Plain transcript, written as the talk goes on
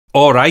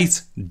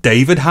Alright,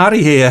 David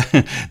Harry here.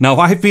 Now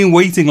I've been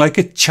waiting like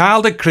a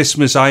child at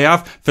Christmas, I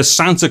have, for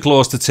Santa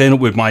Claus to turn up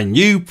with my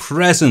new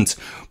present.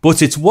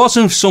 But it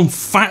wasn't some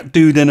fat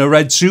dude in a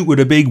red suit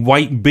with a big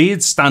white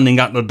beard standing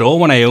at the door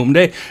when I opened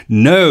it.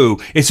 No,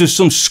 it was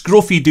some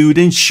scruffy dude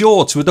in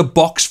shorts with a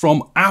box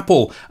from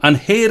Apple. And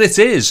here it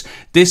is.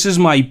 This is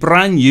my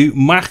brand new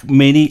Mac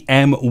Mini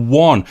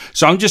M1.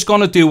 So I'm just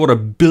going to do what a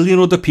billion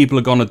other people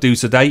are going to do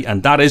today,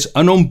 and that is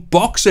an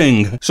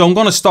unboxing. So I'm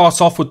going to start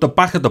off with the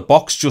back of the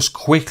box just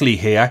quickly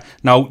here.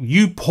 Now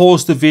you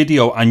pause the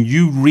video and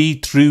you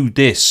read through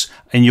this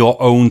in your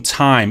own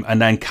time and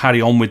then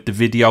carry on with the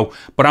video,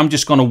 but I'm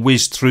just going to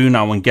whiz through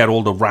now and get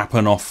all the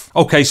wrapping off.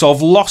 Okay, so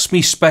I've lost my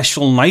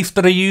special knife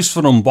that I use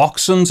for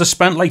unboxings. I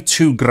spent like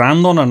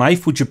 $2 on a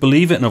knife, would you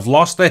believe it, and I've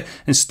lost it.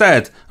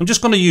 Instead, I'm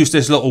just going to use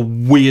this little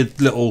weird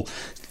little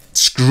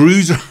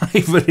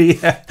screwdriver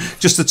here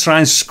just to try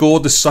and score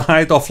the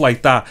side off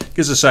like that. Give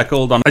us a sec,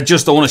 hold on. I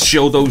just don't want to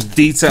show those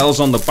details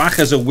on the back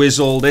as I whiz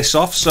all this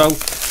off. So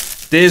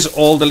there's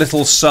all the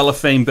little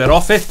cellophane bit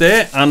off it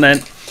there, and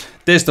then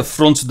there's the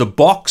front of the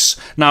box.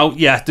 Now,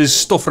 yeah, there's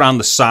stuff around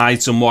the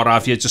sides and what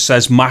have you. It just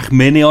says Mac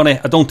Mini on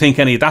it. I don't think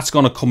any of that's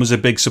going to come as a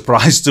big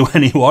surprise to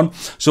anyone.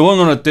 So what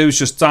I'm going to do is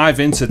just dive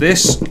into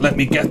this. Let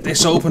me get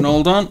this open,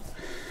 hold on.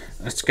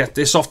 Let's get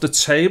this off the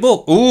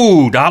table.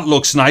 Ooh, that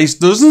looks nice,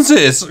 doesn't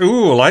it?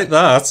 Ooh, I like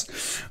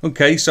that.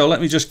 Okay, so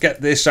let me just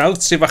get this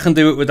out. See if I can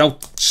do it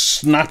without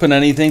snapping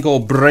anything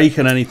or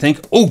breaking anything.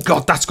 Oh,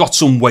 God, that's got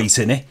some weight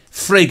in it.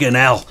 Friggin'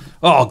 hell.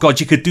 Oh, God,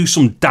 you could do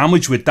some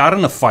damage with that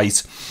in a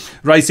fight.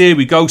 Right, here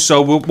we go.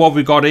 So what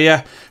we've got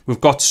here, we've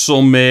got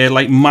some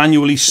like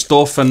manually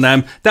stuff and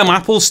them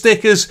Apple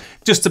stickers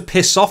just to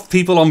piss off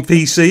people on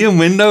PC and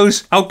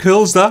Windows. How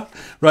cool's that?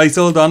 Right,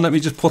 hold on, let me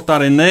just put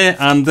that in there.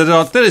 And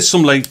there is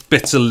some like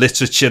bits of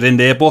literature in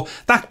there, but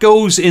that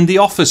goes in the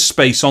office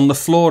space on the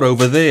floor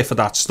over there for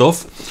that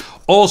stuff.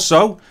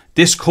 Also,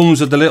 this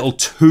comes with a little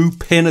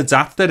 2-pin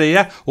adapter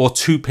here, or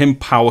 2-pin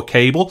power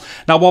cable.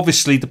 Now,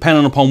 obviously,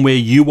 depending upon where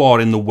you are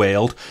in the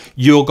world,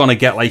 you're going to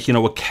get like, you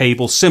know, a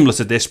cable similar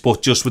to this,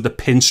 but just with the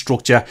pin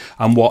structure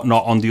and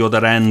whatnot on the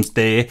other end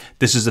there.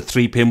 This is a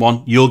 3-pin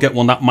one. You'll get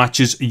one that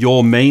matches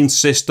your main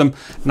system.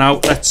 Now,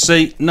 let's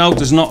see. No,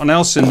 there's nothing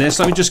else in this.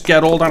 Let me just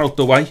get all that out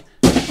the way.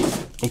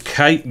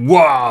 Okay,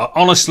 wow,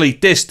 honestly,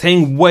 this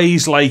thing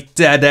weighs like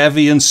dead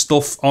heavy and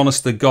stuff.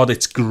 Honest to God,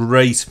 it's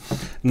great.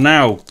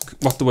 Now,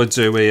 what do I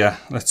do here?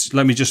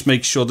 Let me just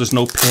make sure there's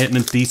no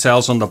pertinent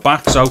details on the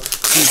back. So, let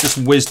me just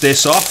whiz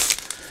this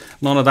off.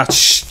 None of that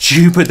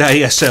stupid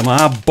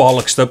ASMR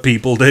bollocks that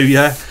people do,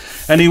 yeah?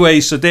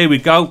 Anyway, so there we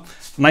go.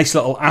 Nice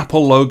little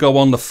Apple logo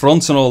on the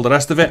front and all the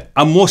rest of it.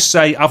 I must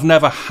say, I've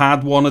never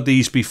had one of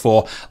these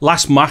before.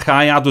 Last Mac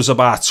I had was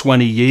about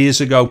 20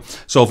 years ago,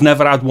 so I've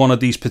never had one of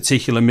these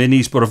particular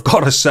minis, but I've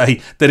got to say,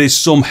 there is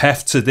some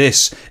heft to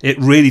this. It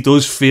really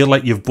does feel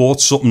like you've bought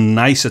something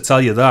nice, I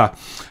tell you that.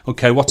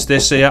 Okay, what's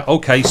this here?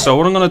 Okay, so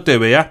what I'm going to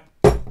do here,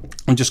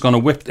 I'm just going to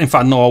whip, in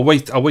fact, no, I'll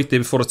wait there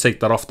before I take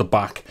that off the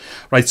back.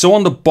 Right, so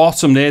on the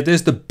bottom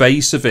there's the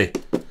base of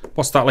it.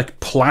 What's that, like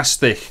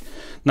plastic?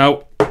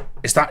 Now,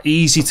 is that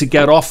easy to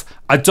get off?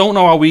 I don't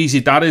know how easy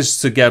that is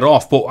to get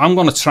off, but I'm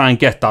going to try and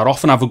get that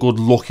off and have a good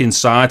look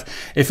inside.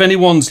 If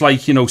anyone's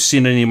like, you know,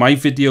 seen any of my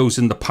videos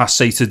in the past,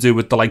 say to do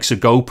with the likes of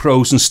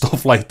GoPros and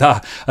stuff like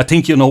that, I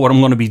think you know what I'm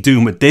going to be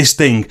doing with this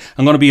thing.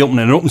 I'm going to be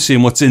opening it up and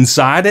seeing what's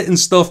inside it and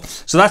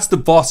stuff. So that's the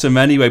bottom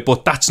anyway,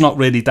 but that's not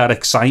really that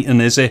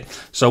exciting, is it?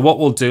 So what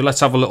we'll do,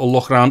 let's have a little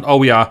look around.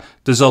 Oh yeah,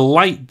 there's a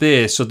light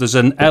there, so there's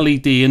an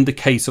LED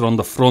indicator on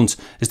the front.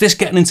 Is this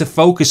getting into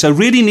focus? I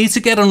really need to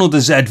get another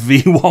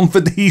ZV-1 for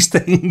these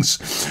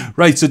things.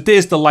 Right, so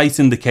there's the light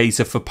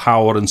indicator for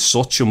power and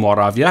such and what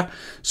have you.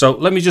 So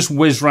let me just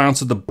whiz round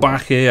to the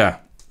back here.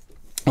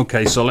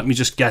 Okay, so let me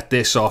just get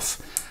this off.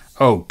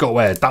 Oh, go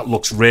ahead. That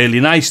looks really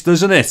nice,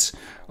 doesn't it?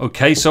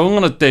 Okay, so I'm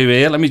going to do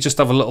here, let me just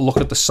have a little look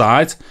at the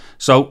side.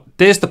 So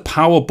there's the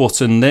power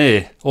button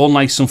there, all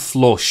nice and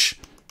flush.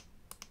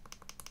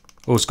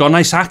 Oh, it's got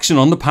nice action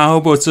on the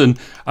power button.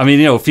 I mean,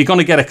 you know, if you're going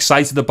to get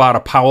excited about a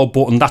power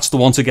button, that's the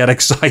one to get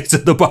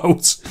excited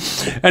about.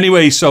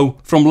 Anyway, so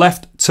from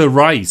left to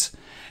right,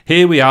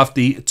 here we have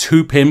the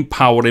 2-pin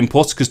power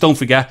input, because don't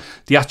forget,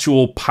 the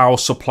actual power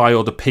supply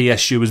or the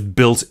PSU is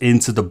built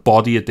into the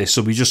body of this,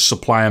 so we just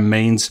supply a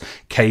mains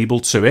cable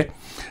to it.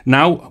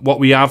 Now, what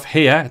we have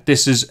here,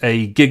 this is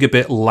a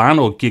gigabit LAN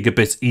or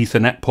gigabit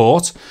Ethernet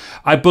port.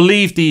 I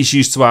believe these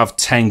used to have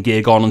 10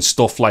 gig on and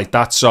stuff like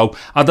that. So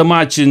I'd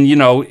imagine, you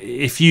know,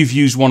 if you've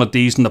used one of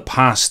these in the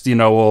past, you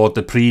know, or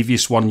the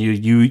previous one,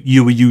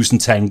 you were using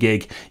 10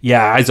 gig.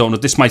 Yeah, I don't know.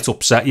 This might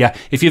upset you.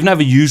 If you've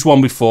never used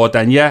one before,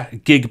 then yeah,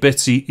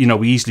 gigabits, you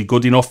know, easily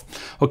good enough.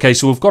 Okay,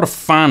 so we've got a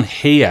fan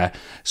here.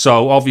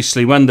 So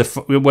obviously when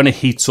it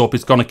heats up,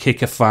 it's going to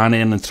kick a fan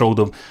in and throw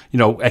the, you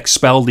know,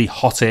 expel the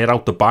hot air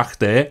out the back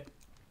there.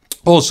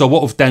 Also,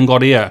 what we've then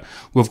got here,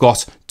 we've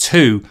got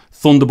 2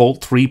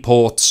 Thunderbolt 3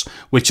 ports,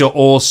 which are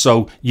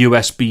also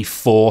USB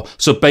 4.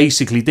 So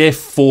basically they're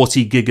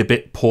 40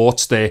 gigabit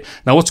ports there.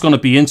 Now what's going to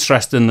be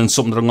interesting and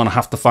something that I'm going to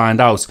have to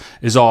find out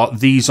is, are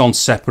these on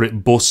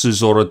separate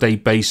buses, or are they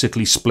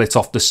basically split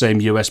off the same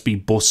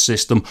USB bus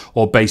system,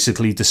 or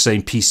basically the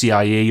same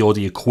PCIe or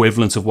the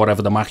equivalent of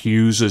whatever the Mac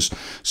uses.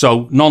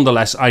 So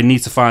nonetheless, I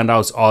need to find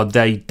out, are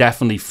they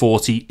definitely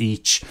 40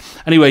 each?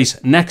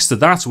 Anyways, next to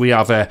that we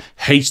have a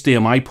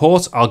HDMI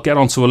port. I'll get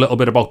onto a little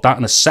bit about that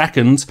in a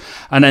second.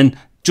 And then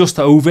just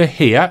over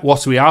here,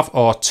 what we have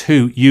are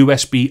 2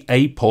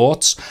 USB-A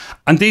ports,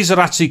 and these are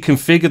actually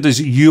configured as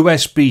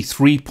USB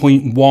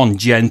 3.1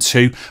 Gen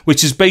 2,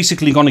 which is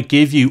basically going to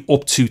give you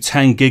up to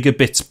 10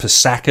 gigabits per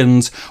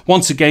second.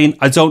 Once again,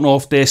 I don't know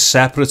if they're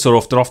separate or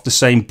if they're off the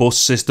same bus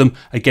system.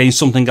 Again,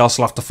 something else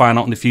I'll have to find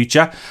out in the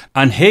future.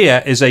 And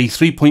here is a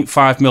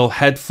 3.5mm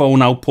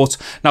headphone output.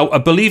 Now, I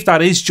believe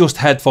that is just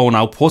headphone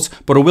output,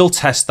 but I will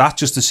test that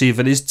just to see if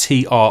it is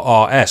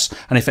TRRS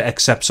and if it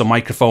accepts a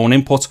microphone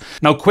input.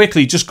 Now,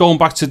 quickly, just going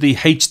back to the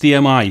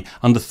HDMI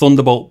and the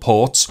Thunderbolt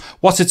ports,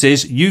 what it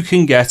is, you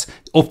can get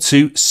up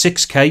to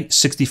 6K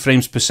 60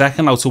 frames per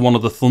second out of one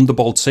of the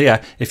Thunderbolts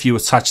here if you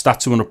attach that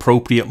to an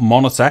appropriate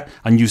monitor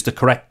and use the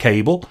correct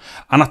cable.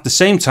 And at the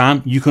same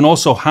time, you can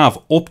also have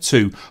up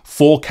to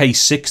 4K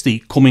 60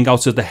 coming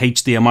out of the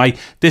HDMI.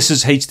 This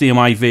is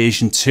HDMI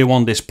version 2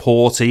 on this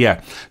port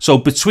here. So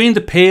between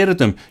the pair of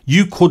them,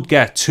 you could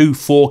get 2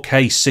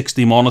 4K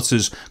 60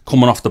 monitors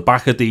coming off the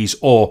back of these,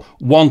 or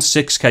one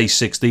 6K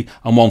 60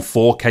 and one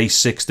 4K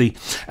 60.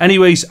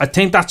 Anyways, I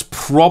think that's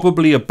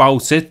probably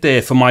about it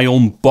there for my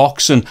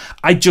unboxing.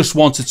 I just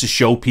wanted to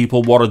show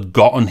people what I'd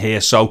gotten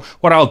here. So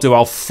what I'll do,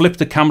 I'll flip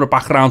the camera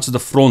back around to the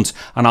front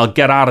and I'll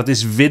get out of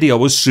this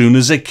video as soon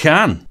as I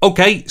can.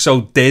 Okay,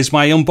 so there's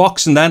my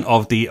unboxing then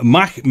of the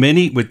Mac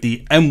Mini with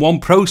the M1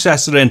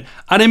 processor in,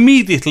 and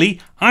immediately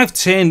I've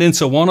turned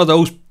into one of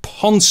those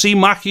poncy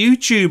Mac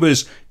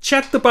YouTubers.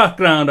 Check the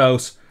background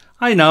out.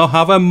 I now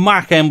have a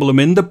Mac emblem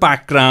in the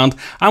background.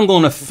 I'm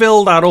going to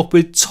fill that up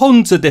with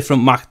tons of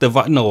different Mac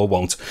devices. No, I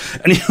won't.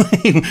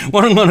 Anyway,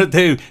 what I'm going to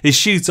do is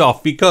shoot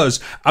off,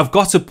 because I've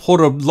got to put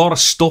a lot of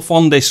stuff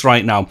on this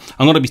right now.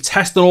 I'm going to be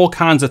testing all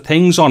kinds of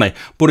things on it.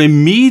 But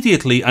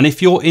immediately, and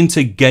if you're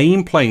into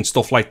gameplay and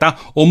stuff like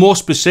that, or more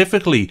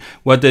specifically,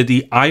 whether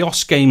the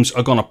iOS games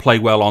are going to play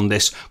well on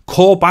this,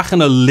 call back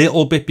in a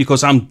little bit,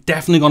 because I'm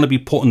definitely going to be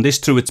putting this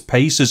through its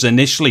paces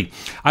initially.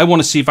 I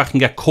want to see if I can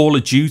get Call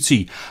of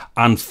Duty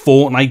and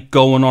Fortnite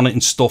going on it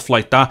and stuff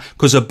like that,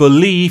 because I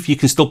believe you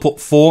can still put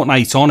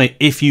Fortnite on it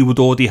if you had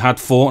already had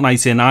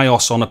Fortnite in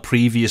iOS on a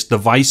previous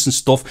device and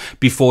stuff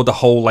before the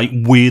whole like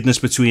weirdness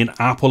between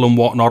Apple and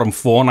whatnot and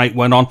Fortnite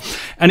went on.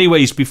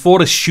 Anyways,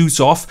 before I shoot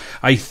off,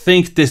 I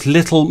think this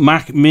little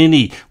Mac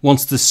Mini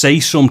wants to say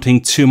something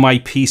to my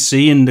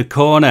PC in the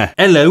corner.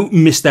 Hello,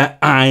 Mr.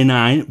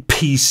 i9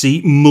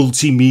 PC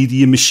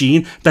multimedia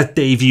machine that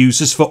Dave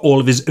uses for all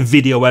of his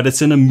video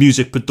editing and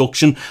music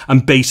production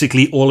and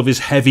basically all of his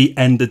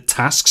heavy-ended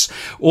tasks.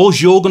 All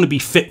you're going to be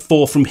fit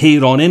for from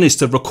here on in is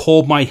to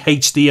record my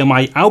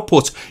HDMI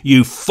output,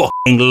 you fucking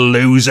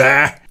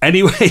loser.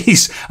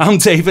 Anyways, I'm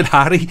David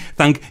Harry.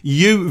 Thank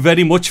you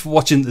very much for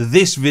watching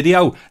this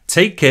video.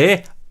 Take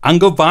care and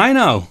goodbye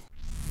now.